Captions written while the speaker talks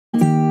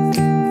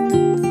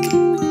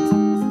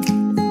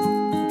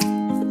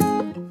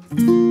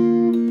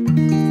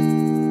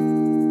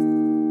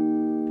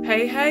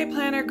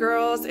planner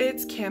girls,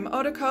 it's Kim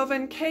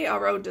Odekoven,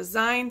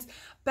 KRODESIGNS,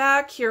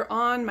 back here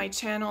on my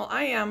channel.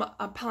 I am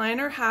a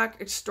planner hack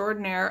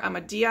extraordinaire. I'm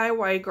a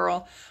DIY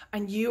girl,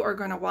 and you are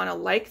going to want to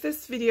like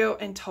this video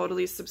and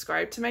totally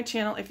subscribe to my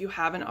channel if you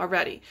haven't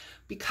already,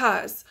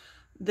 because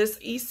this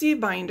EC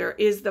binder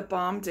is the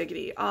bomb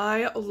diggity.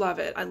 I love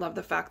it. I love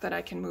the fact that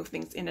I can move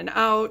things in and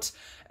out.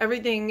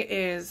 Everything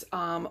is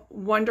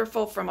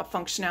wonderful from a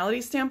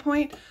functionality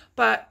standpoint,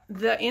 but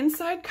the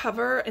inside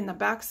cover and the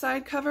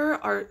backside cover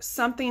are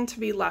something to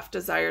be left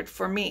desired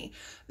for me.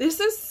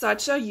 This is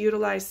such a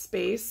utilized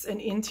space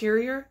and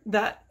interior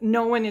that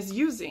no one is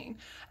using.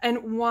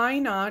 And why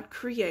not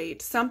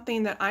create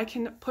something that I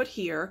can put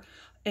here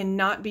and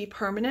not be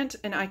permanent,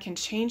 and I can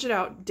change it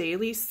out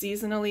daily,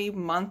 seasonally,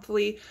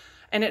 monthly.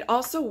 And it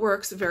also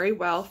works very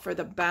well for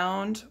the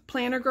bound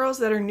planner girls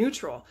that are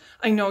neutral.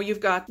 I know you've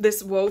got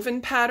this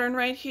woven pattern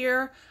right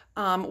here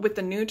with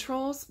the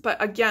neutrals,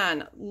 but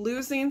again,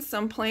 losing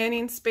some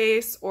planning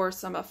space or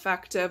some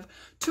effective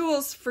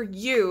tools for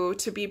you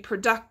to be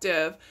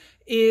productive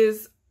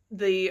is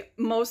the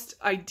most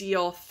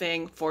ideal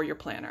thing for your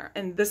planner.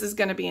 And this is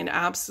going to be an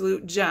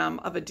absolute gem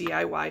of a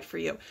DIY for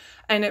you.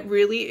 And it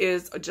really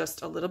is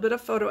just a little bit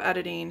of photo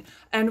editing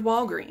and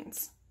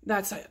Walgreens.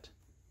 That's it.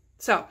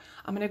 So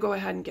I'm going to go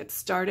ahead and get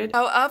started.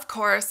 Oh, of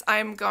course,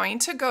 I'm going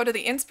to go to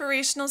the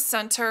Inspirational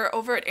Center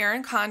over at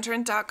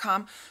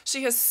erincondren.com.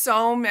 She has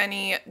so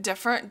many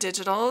different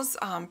digitals,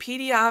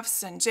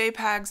 PDFs and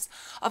JPEGs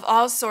of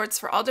all sorts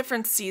for all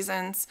different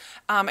seasons.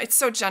 It's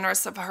so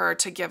generous of her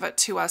to give it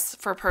to us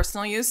for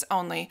personal use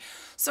only.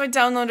 So I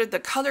downloaded the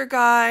color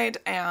guide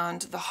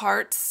and the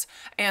hearts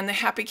and the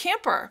happy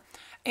camper.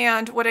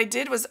 And what I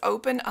did was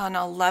open an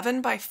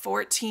 11 by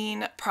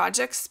 14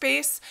 project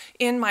space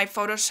in my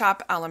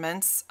Photoshop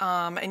Elements.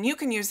 And you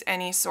can use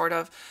any sort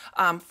of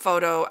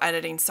photo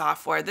editing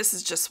software. This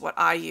is just what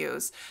I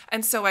use.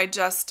 And so I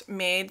just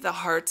made the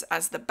hearts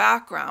as the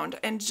background.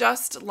 And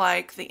just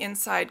like the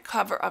inside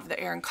cover of the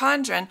Erin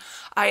Condren,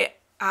 I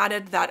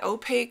added that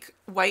opaque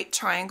white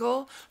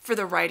triangle for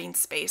the writing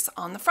space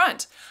on the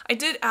front. I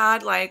did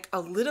add like a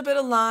little bit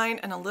of line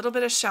and a little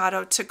bit of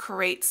shadow to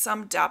create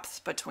some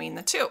depth between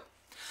the two.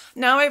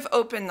 Now I've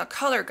opened the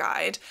color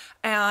guide,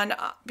 and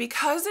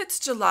because it's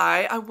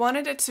July, I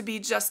wanted it to be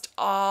just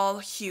all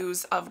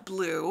hues of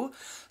blue.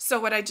 So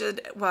what I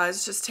did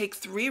was just take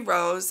 3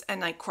 rows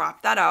and I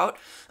cropped that out,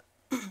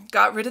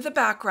 got rid of the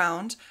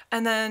background,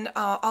 and then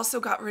also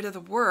got rid of the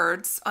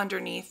words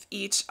underneath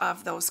each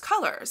of those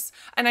colors.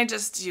 And I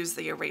just used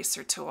the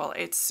eraser tool.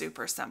 It's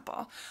super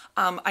simple.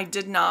 I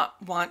did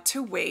not want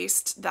to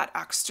waste that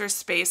extra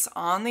space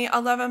on the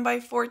 11 by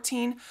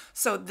 14,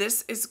 so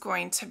this is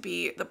going to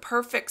be the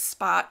perfect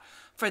spot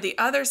for the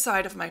other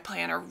side of my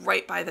planner,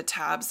 right by the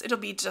tabs. It'll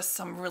be just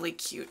some really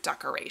cute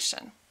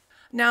decoration.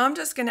 Now I'm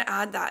just going to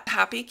add that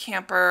happy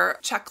camper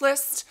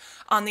checklist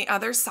on the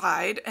other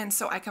side, and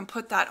so I can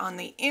put that on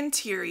the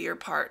interior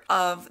part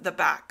of the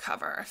back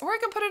cover. Or I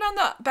can put it on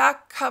the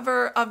back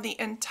cover of the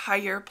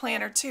entire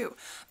planner too.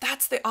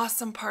 That's the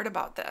awesome part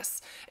about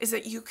this, is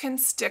that you can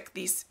stick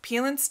these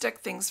peel and stick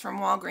things from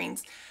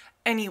Walgreens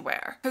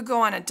anywhere. It could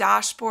go on a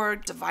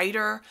dashboard,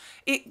 divider.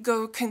 It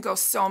can go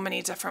so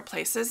many different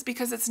places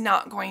because it's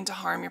not going to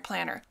harm your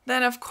planner.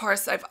 Then of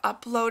course I've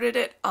uploaded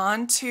it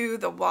onto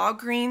the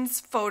Walgreens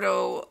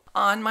photo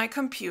on my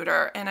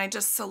computer, and I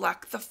just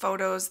select the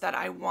photos that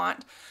I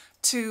want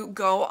to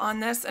go on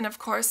this. And of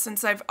course,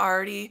 since I've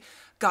already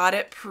got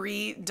it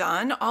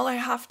pre-done, all I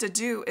have to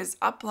do is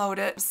upload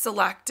it,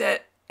 select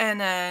it,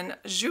 and then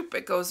zoop,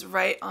 it goes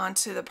right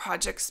onto the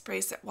project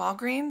space at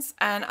Walgreens,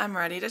 and I'm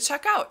ready to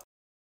check out.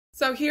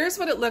 So here's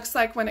what it looks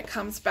like when it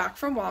comes back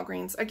from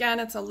Walgreens. Again,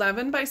 it's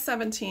 11 by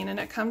 17, and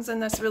it comes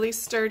in this really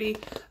sturdy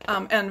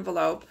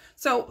envelope.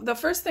 So the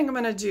first thing I'm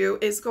going to do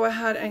is go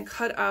ahead and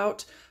cut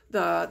out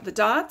the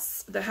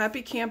dots, the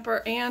happy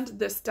camper, and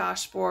this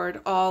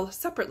dashboard all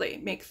separately.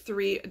 Make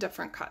 3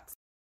 different cuts.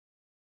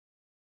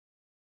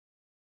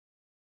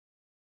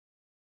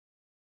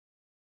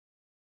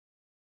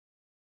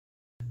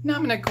 Now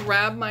I'm going to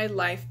grab my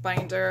life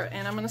binder,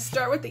 and I'm going to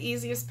start with the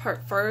easiest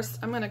part first.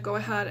 I'm going to go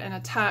ahead and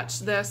attach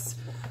this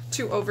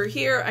to over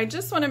here. I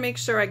just want to make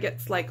sure I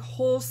get like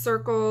whole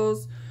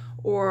circles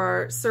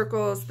or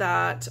circles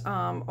that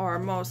are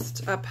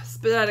most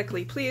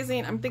aesthetically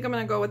pleasing. I think I'm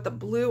going to go with the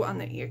blue on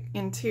the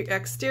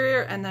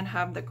exterior and then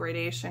have the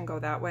gradation go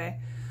that way.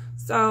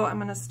 So I'm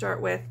going to start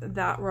with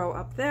that row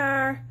up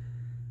there,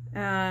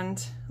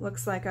 and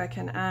looks like I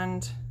can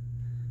end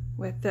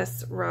with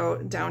this row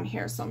down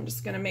here. So I'm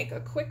just going to make a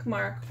quick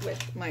mark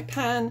with my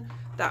pen.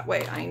 That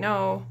way I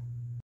know.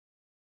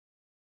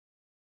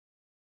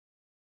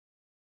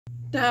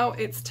 Now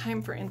it's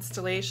time for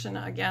installation.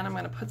 Again, I'm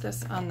going to put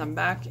this on the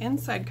back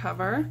inside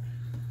cover.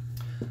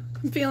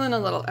 I'm feeling a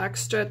little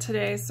extra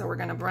today, so we're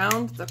going to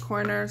round the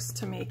corners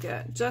to make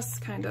it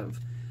just kind of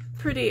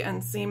pretty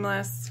and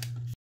seamless.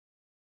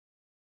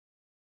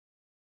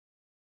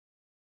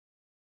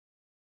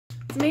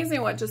 It's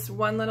amazing what just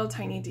one little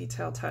tiny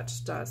detail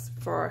touch does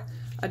for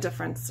a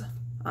difference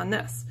on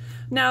this.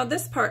 Now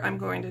this part I'm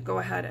going to go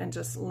ahead and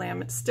just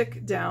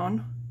stick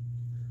down.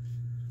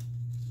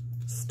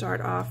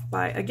 Start off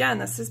by, again,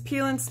 this is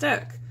peel and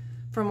stick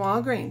from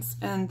Walgreens,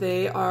 and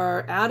they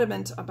are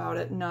adamant about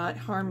it not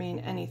harming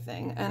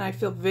anything. And I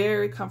feel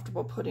very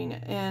comfortable putting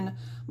it in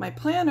my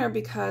planner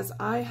because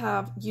I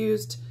have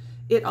used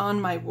it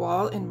on my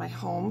wall in my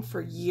home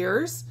for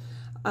years.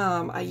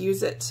 I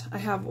use it, I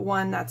have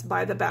one that's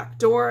by the back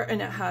door,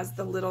 and it has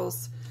the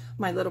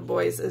my little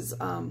boys'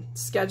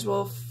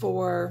 schedule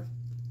for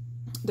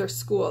their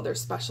school, their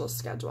special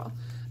schedule.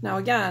 Now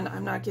again,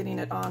 I'm not getting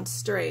it on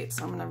straight,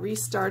 so I'm gonna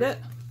restart it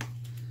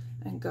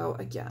and go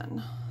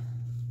again.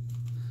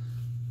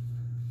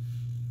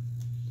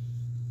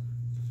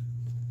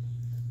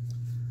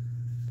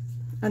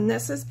 And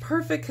this is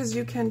perfect because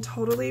you can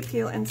totally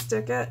peel and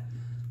stick it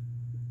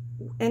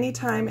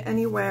anytime,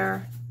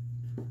 anywhere.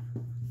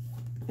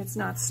 It's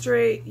not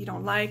straight, you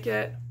don't like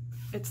it,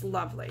 it's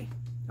lovely,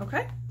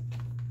 okay?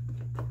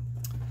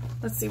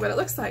 Let's see what it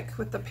looks like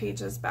with the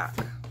pages back.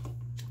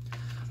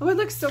 Oh, it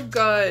looks so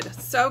good,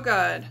 so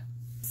good.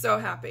 So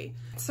happy.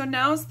 So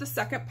now's the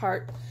second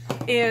part,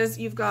 is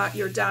you've got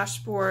your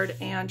dashboard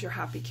and your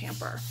happy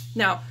camper.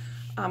 Now,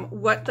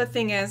 what the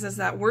thing is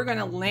that we're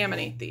gonna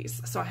laminate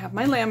these. So I have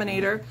my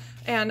laminator,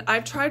 and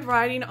I've tried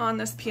writing on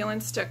this peel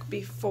and stick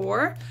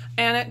before,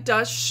 and it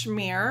does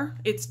smear.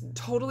 It's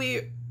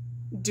totally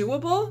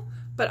doable,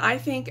 but I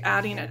think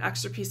adding an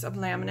extra piece of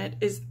laminate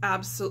is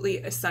absolutely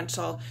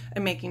essential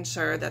in making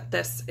sure that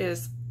this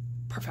is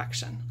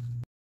perfection.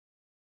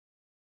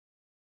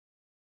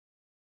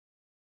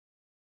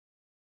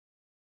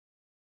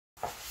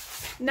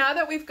 Now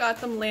that we've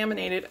got them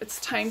laminated, it's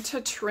time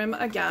to trim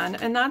again,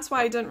 and that's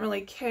why I didn't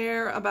really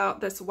care about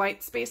this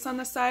white space on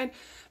the side,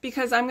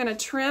 because I'm going to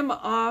trim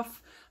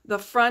off the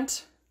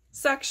front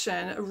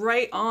section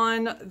right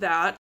on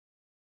that.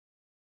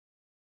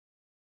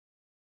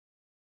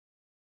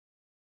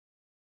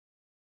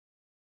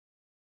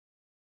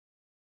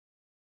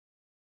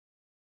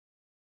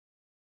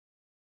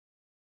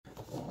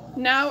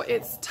 Now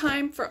it's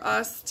time for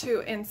us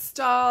to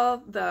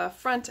install the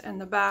front and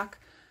the back.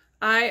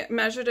 I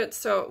measured it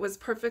so it was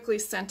perfectly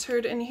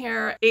centered in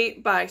here,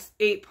 8 by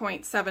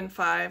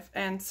 8.75,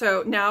 and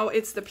so now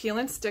it's the peel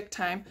and stick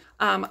time.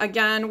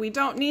 Again, we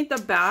don't need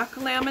the back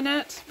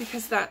laminate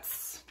because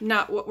that's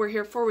not what we're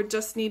here for. We're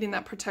just needing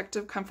that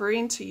protective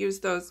comforting to use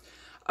those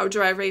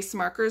dry erase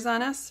markers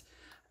on us.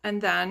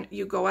 And then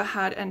you go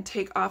ahead and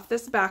take off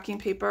this backing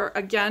paper.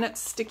 Again,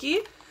 it's sticky,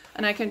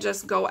 and I can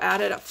just go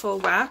at it at full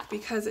whack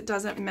because it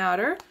doesn't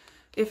matter.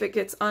 If it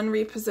gets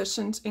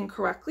unrepositioned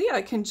incorrectly,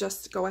 I can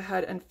just go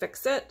ahead and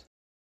fix it.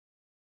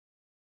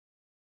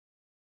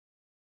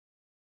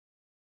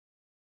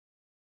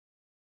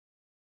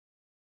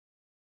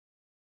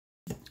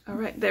 All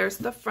right, there's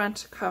the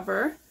front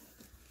cover.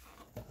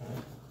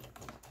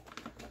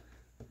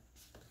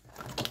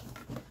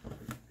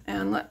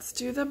 And let's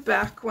do the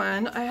back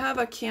one. I have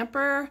a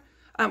camper.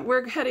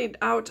 We're headed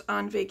out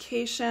on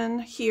vacation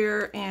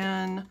here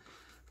in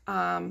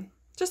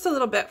just a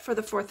little bit for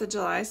the 4th of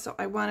July, so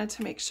I wanted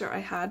to make sure I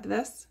had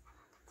this.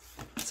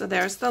 So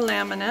there's the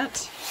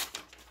laminate.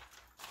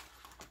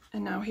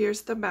 And now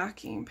here's the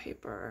backing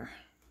paper.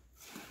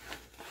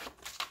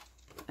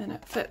 And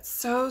it fits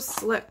so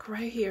slick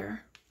right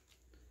here.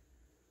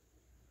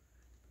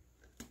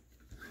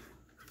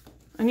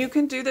 And you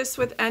can do this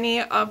with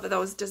any of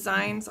those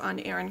designs on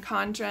Erin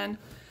Condren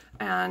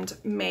and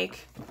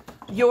make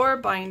your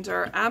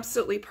binder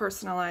absolutely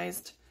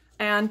personalized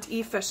and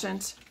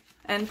efficient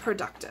and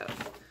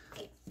productive.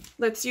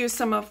 Let's use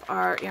some of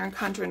our Erin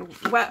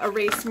Condren wet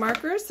erase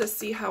markers to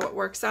see how it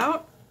works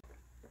out.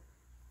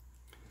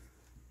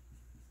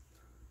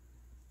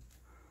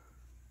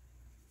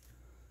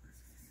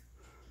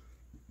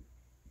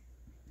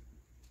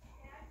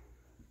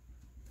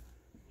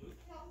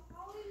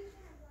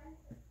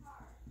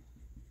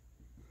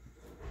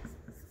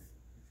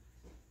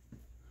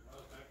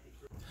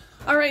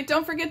 All right,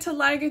 don't forget to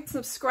like and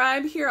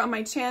subscribe here on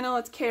my channel.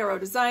 It's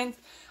KRODESIGNS,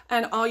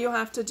 and all you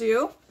have to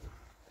do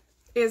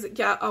is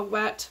get a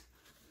wet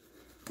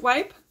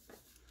wipe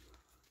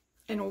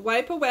and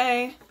wipe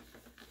away.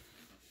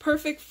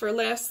 Perfect for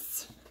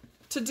lists,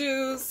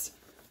 to-dos,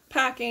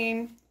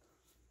 packing,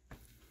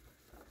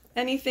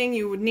 anything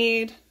you would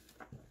need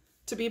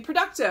to be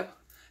productive.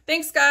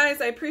 Thanks,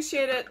 guys. I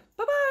appreciate it.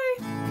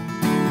 Bye-bye.